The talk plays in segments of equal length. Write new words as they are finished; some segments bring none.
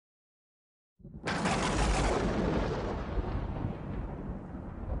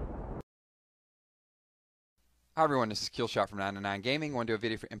Hi everyone, this is Killshot from 909 Gaming. I want to do a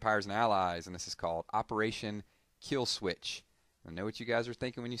video for Empires and Allies, and this is called Operation KILLSWITCH. I know what you guys are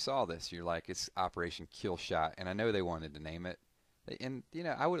thinking when you saw this. You're like, it's Operation Killshot, and I know they wanted to name it. And, you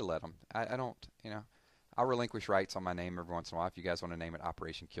know, I would have let them. I don't, you know, I'll relinquish rights on my name every once in a while if you guys want to name it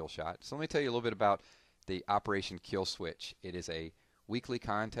Operation Killshot. So let me tell you a little bit about the Operation KILLSWITCH. It is a weekly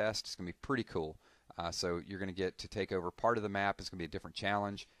contest. It's going to be pretty cool. So you're going to get to take over part of the map. It's going to be a different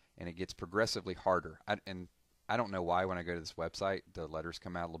challenge, and it gets progressively harder. I don't know why when I go to this website the letters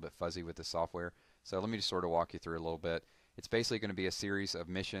come out a little bit fuzzy with the software. So let me just sort of walk you through a little bit. It's basically going to be a series of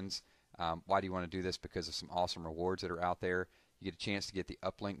missions. Why do you want to do this? Because of some awesome rewards that are out there. You get a chance to get the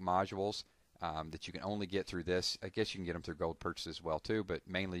uplink modules that you can only get through this. I guess you can get them through gold purchases as well too, but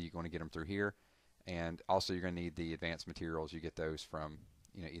mainly you're going to get them through here. And also you're going to need the advanced materials. You get those from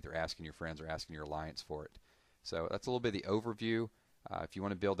either asking your friends or asking your alliance for it. So that's a little bit of the overview. If you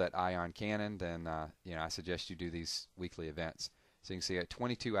want to build that ion cannon, then I suggest you do these weekly events. So you can see I got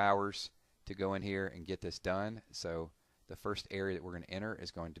 22 hours to go in here and get this done. So the first area that we're going to enter is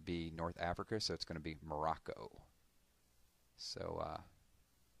going to be North Africa, so it's going to be Morocco. So I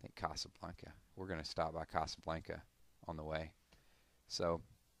think Casablanca. We're going to stop by Casablanca on the way. So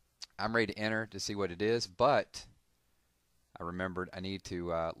I'm ready to enter to see what it is, but I remembered I need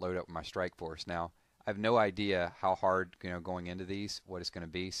to load up my strike force. Now, I have no idea how hard, going into these, what it's going to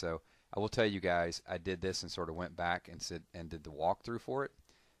be. So I will tell you guys, I did this and sort of went back and did the walkthrough for it.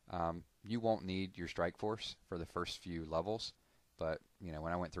 You won't need your strike force for the first few levels, but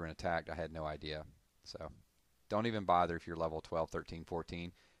when I went through and attacked, I had no idea. So don't even bother if you're level 12, 13,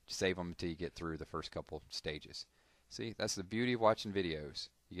 14. Just save them until you get through the first couple stages. See, that's the beauty of watching videos.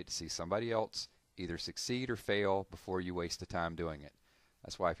 You get to see somebody else either succeed or fail before you waste the time doing it.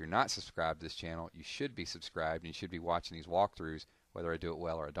 That's why if you're not subscribed to this channel, you should be subscribed and you should be watching these walkthroughs whether I do it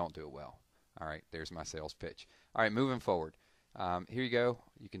well or I don't do it well. Alright, there's my sales pitch. Alright, moving forward. Here you go.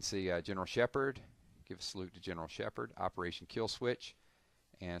 You can see General Shepard. Give a salute to General Shepard. Operation KILLSWITCH.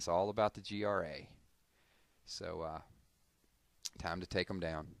 And it's all about the GRA. So, time to take them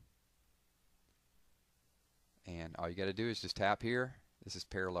down. And all you got to do is just tap here. This is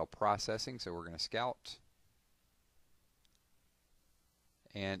parallel processing, so we're going to scout.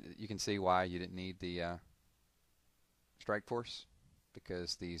 And you can see why you didn't need the strike force,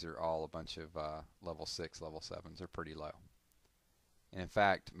 because these are all a bunch of level 6, level 7s. They're pretty low. And in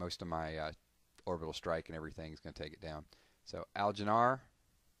fact, most of my orbital strike and everything is going to take it down. So Algenar,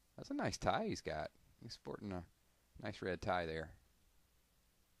 that's a nice tie he's got. He's sporting a nice red tie there.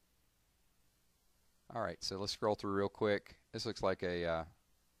 Alright, so let's scroll through real quick. This looks like a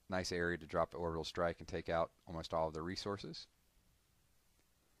nice area to drop the orbital strike and take out almost all of the resources.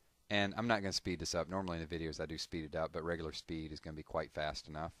 And I'm not going to speed this up. Normally in the videos I do speed it up, but regular speed is going to be quite fast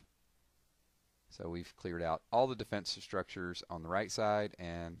enough. So we've cleared out all the defensive structures on the right side,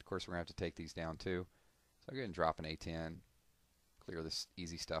 and of course we're going to have to take these down too. So I'll go ahead and drop an A-10, clear this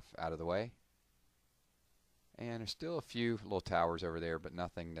easy stuff out of the way. And there's still a few little towers over there, but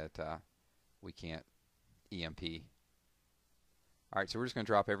nothing that we can't EMP. Alright, so we're just going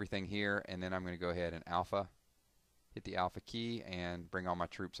to drop everything here, and then I'm going to go ahead and alpha. Hit the alpha key and bring all my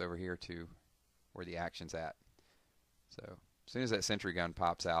troops over here to where the action's at. So as soon as that sentry gun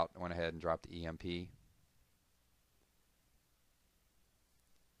pops out, I went ahead and dropped the EMP.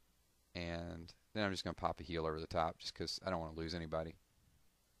 And then I'm just going to pop a heal over the top just because I don't want to lose anybody.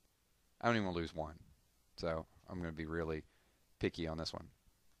 I don't even want to lose one. So I'm going to be really picky on this one.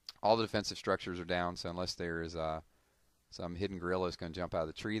 All the defensive structures are down, so unless there is some hidden gorilla that's going to jump out of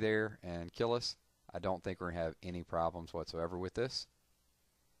the tree there and kill us, I don't think we're going to have any problems whatsoever with this.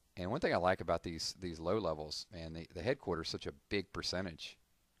 And one thing I like about these low levels, man, the headquarters is such a big percentage.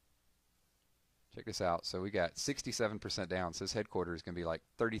 Check this out. So we got 67% down, so this headquarters is going to be like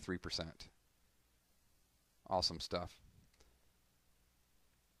 33%. Awesome stuff.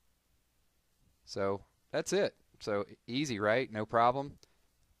 So that's it. So easy, right? No problem.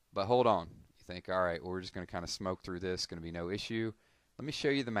 But hold on. You think, all right, well, we're just going to kind of smoke through this. Going to be no issue. Let me show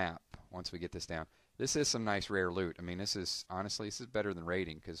you the map once we get this down. This is some nice rare loot. I mean, this is, honestly, this is better than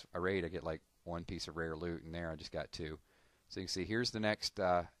raiding, because a raid I get like one piece of rare loot, and there I just got 2. So you can see here's the next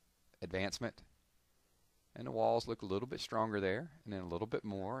advancement. And the walls look a little bit stronger there, and then a little bit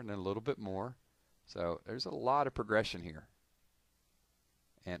more, and then a little bit more. So there's a lot of progression here.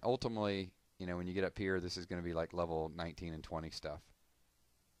 And ultimately, when you get up here, this is going to be like level 19 and 20 stuff.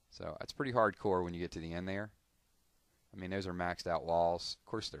 So it's pretty hardcore when you get to the end there. I mean, those are maxed out walls. Of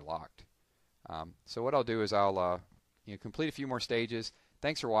course, they're locked. So what I'll do is I'll complete a few more stages.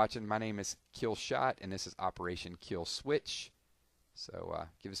 Thanks for watching. My name is Killshot, and this is Operation KILLSWITCH. So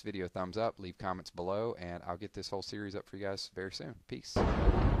give this video a thumbs up, leave comments below, and I'll get this whole series up for you guys very soon. Peace.